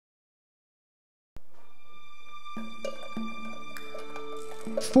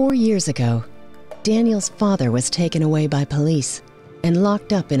4 years ago, Daniel's father was taken away by police and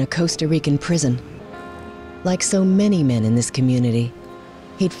locked up in a Costa Rican prison. Like so many men in this community,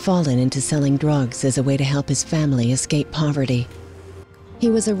 he'd fallen into selling drugs as a way to help his family escape poverty. He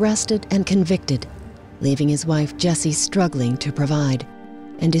was arrested and convicted, leaving his wife Jessie struggling to provide,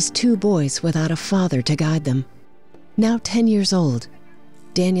 and his 2 boys without a father to guide them. Now 10 years old,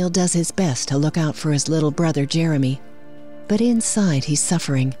 Daniel does his best to look out for his little brother Jeremy, but inside he's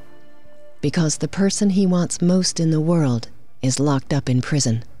suffering, because the person he wants most in the world is locked up in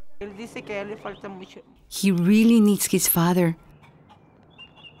prison. He really needs his father.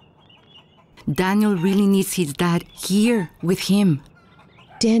 Daniel really needs his dad here with him.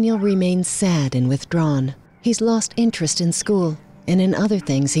 Daniel remains sad and withdrawn. He's lost interest in school and in other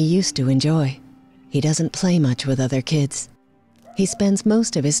things he used to enjoy. He doesn't play much with other kids. He spends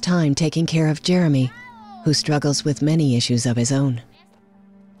most of his time taking care of Jeremy, who struggles with many issues of his own.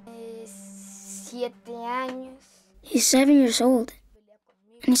 He's 7 years old,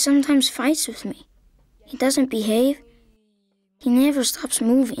 and he sometimes fights with me. He doesn't behave. He never stops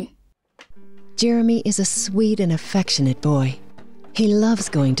moving. Jeremy is a sweet and affectionate boy. He loves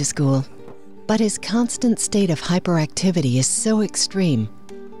going to school, but his constant state of hyperactivity is so extreme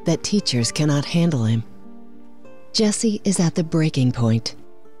that teachers cannot handle him. Jessie is at the breaking point.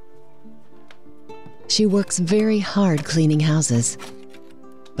 She works very hard cleaning houses,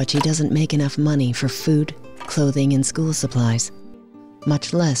 but she doesn't make enough money for food, clothing, and school supplies,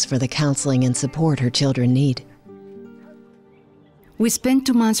 much less for the counseling and support her children need. We spent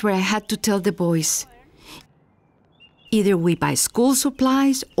 2 months where I had to tell the boys, either we buy school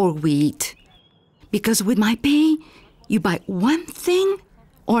supplies or we eat. Because with my pay, you buy one thing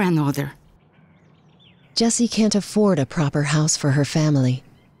or another. Jessie can't afford a proper house for her family,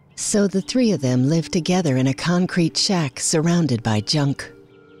 so the 3 of them live together in a concrete shack surrounded by junk.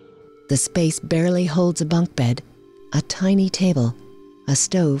 The space barely holds a bunk bed, a tiny table, a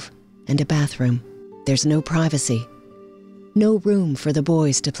stove, and a bathroom. There's no privacy, no room for the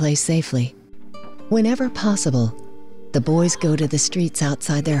boys to play safely. Whenever possible, the boys go to the streets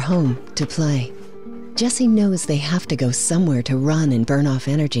outside their home to play. Jessie knows they have to go somewhere to run and burn off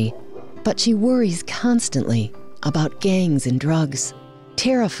energy, but she worries constantly about gangs and drugs,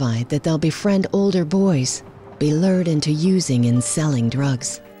 terrified that they'll befriend older boys, be lured into using and selling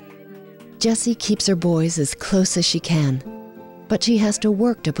drugs. Jessie keeps her boys as close as she can, but she has to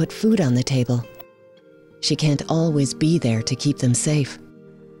work to put food on the table. She can't always be there to keep them safe.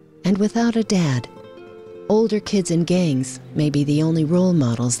 And without a dad, older kids in gangs may be the only role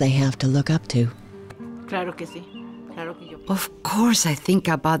models they have to look up to. Of course I think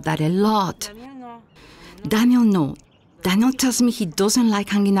about that a lot. Daniel, no. Daniel tells me he doesn't like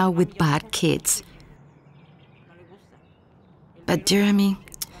hanging out with bad kids. But Jeremy,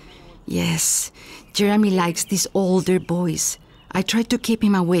 yes, Jeremy likes these older boys. I try to keep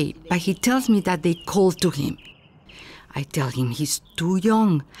him away, but he tells me that they call to him. I tell him he's too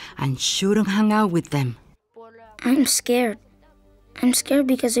young and shouldn't hang out with them. I'm scared. I'm scared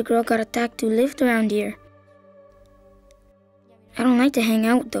because a girl got attacked who lived around here. I don't like to hang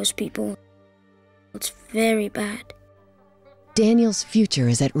out with those people. It's very bad. Daniel's future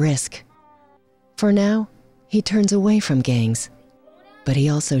is at risk. For now, he turns away from gangs, but he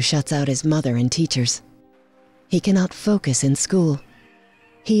also shuts out his mother and teachers. He cannot focus in school.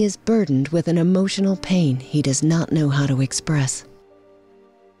 He is burdened with an emotional pain he does not know how to express.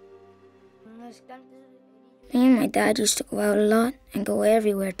 Me and my dad used to go out a lot and go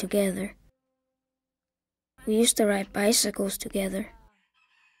everywhere together. We used to ride bicycles together.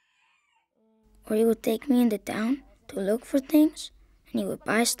 Or he would take me into town to look for things, and he would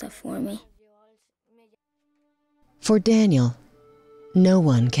buy stuff for me. For Daniel, no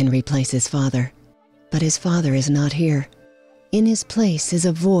one can replace his father, but his father is not here. In his place is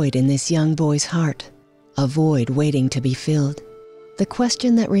a void in this young boy's heart, a void waiting to be filled. The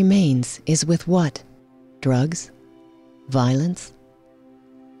question that remains is with what? Drugs? Violence?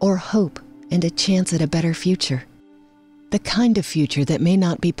 Or hope and a chance at a better future? The kind of future that may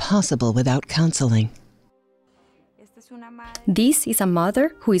not be possible without counseling. This is a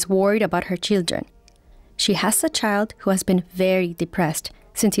mother who is worried about her children. She has a child who has been very depressed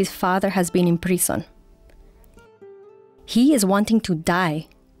since his father has been in prison. He is wanting to die.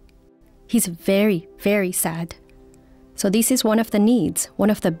 He's very, very sad. So this is one of the needs, one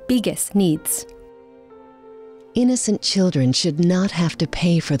of the biggest needs. Innocent children should not have to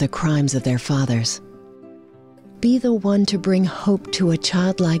pay for the crimes of their fathers. Be the one to bring hope to a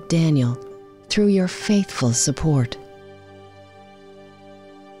child like Daniel through your faithful support.